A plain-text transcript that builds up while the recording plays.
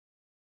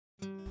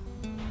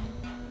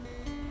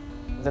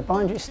The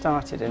bindery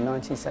started in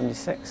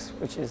 1976,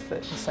 which is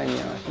the same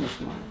year I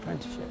finished my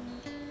apprenticeship.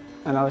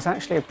 And I was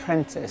actually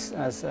apprenticed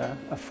as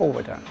a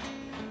forwarder,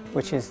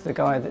 which is the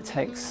guy that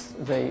takes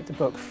the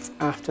book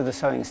after the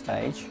sewing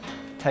stage,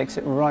 takes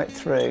it right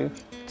through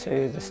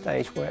to the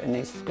stage where it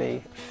needs to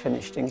be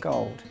finished in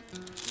gold.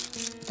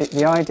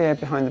 The idea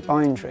behind the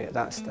bindery at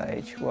that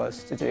stage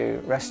was to do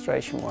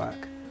restoration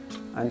work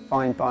and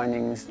fine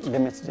bindings,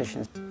 limited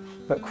editions.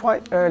 But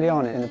quite early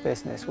on in the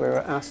business, we were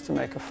asked to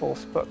make a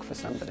false book for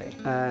somebody,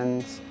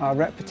 and our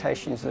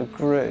reputation sort of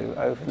grew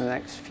over the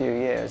next few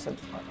years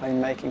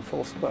in making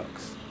false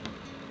books.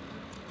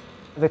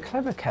 The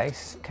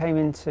KleverCase came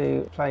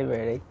into play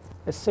really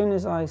as soon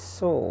as I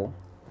saw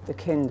the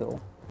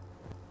Kindle.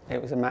 It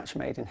was a match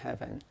made in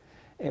heaven.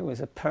 It was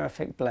a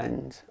perfect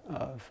blend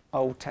of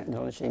old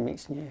technology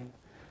meets new,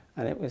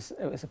 and it was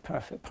a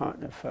perfect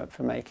partner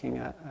for making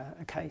a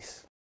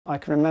case. I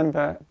can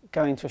remember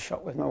going to a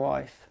shop with my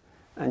wife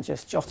and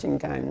just jotting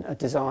down a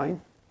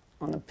design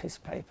on a piece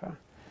of paper.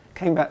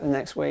 Came back the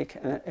next week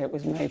and it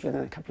was made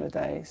within a couple of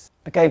days.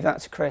 I gave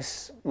that to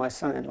Chris, my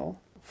son-in-law,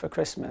 for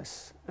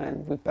Christmas,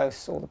 and we both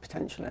saw the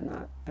potential in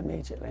that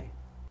immediately.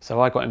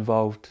 So I got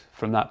involved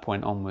from that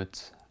point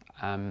onwards,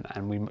 and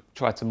we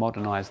tried to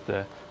modernise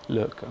the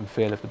look and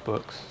feel of the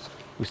books.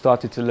 We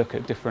started to look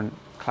at different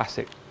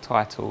classic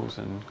titles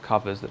and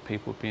covers that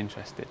people would be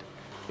interested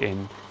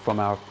in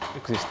from our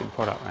existing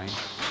product range,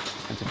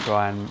 and to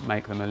try and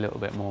make them a little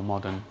bit more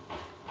modern.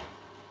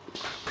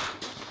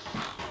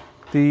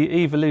 The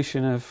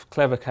evolution of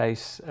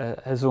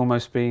KleverCase has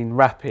almost been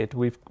rapid.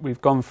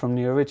 We've gone from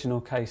the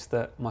original case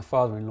that my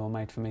father-in-law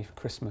made for me for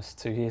Christmas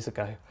 2 years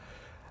ago,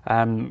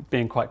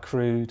 being quite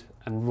crude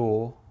and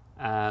raw,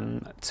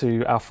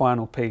 to our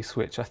final piece,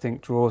 which I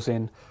think draws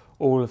in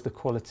all of the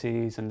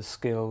qualities and the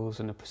skills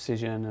and the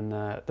precision and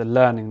the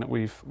learning that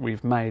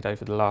we've made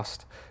over the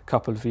last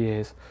couple of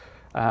years,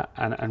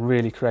 and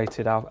really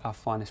created our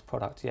finest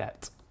product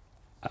yet.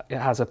 It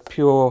has a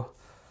pure,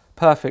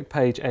 perfect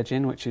page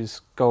edging, which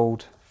is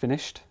gold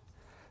finished,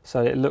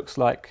 so it looks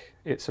like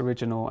its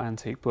original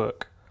antique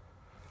book.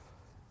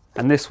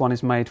 And this one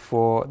is made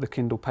for the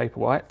Kindle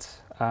Paperwhite.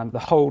 The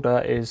holder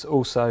is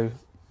also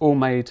all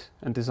made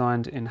and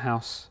designed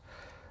in-house,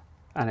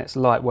 and it's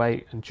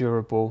lightweight and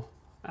durable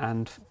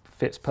and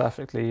fits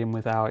perfectly in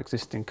with our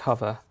existing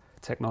cover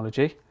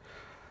technology.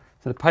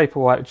 So the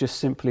Paperwhite just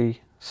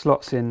simply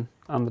slots in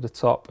under the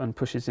top and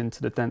pushes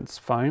into the dense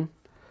foam,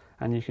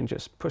 and you can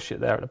just push it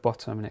there at the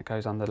bottom and it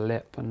goes under the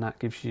lip, and that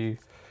gives you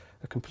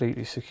a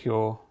completely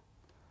secure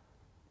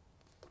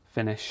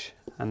finish.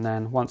 And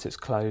then once it's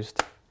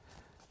closed,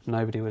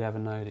 nobody would ever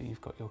know that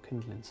you've got your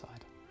Kindle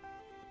inside.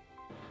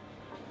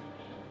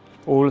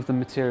 All of the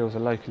materials are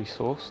locally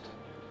sourced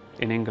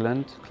in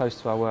England,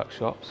 close to our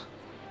workshops.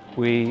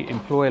 We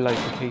employ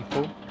local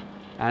people,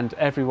 and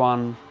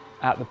everyone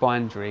at the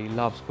bindery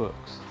loves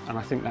books, and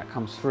I think that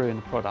comes through in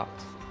the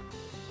product.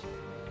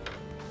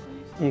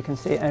 You can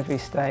see at every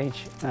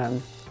stage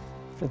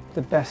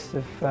the best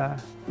of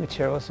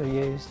materials are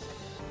used.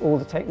 All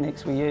the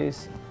techniques we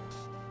use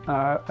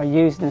are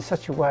used in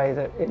such a way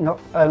that it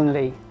not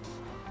only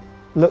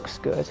looks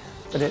good,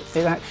 but it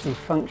actually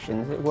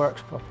functions, it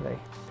works properly.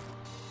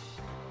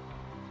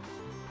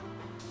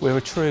 We're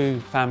a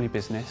true family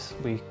business.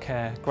 We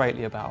care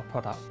greatly about our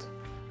product,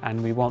 and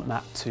we want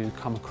that to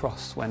come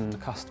across when the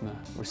customer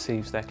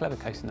receives their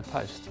KleverCase in the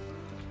post.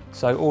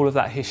 So all of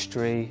that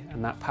history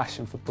and that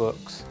passion for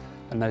books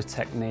and those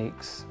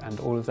techniques and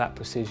all of that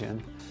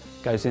precision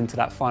goes into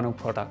that final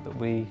product that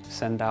we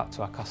send out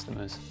to our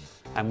customers,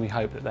 and we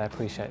hope that they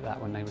appreciate that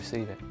when they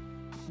receive it.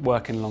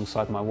 Working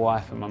alongside my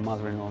wife and my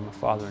mother-in-law and my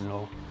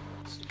father-in-law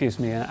gives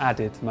me an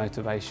added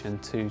motivation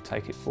to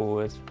take it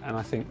forward, and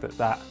I think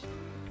that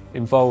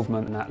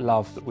involvement and that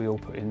love that we all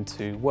put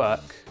into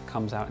work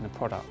comes out in the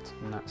product,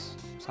 and that's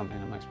something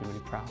that makes me really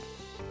proud.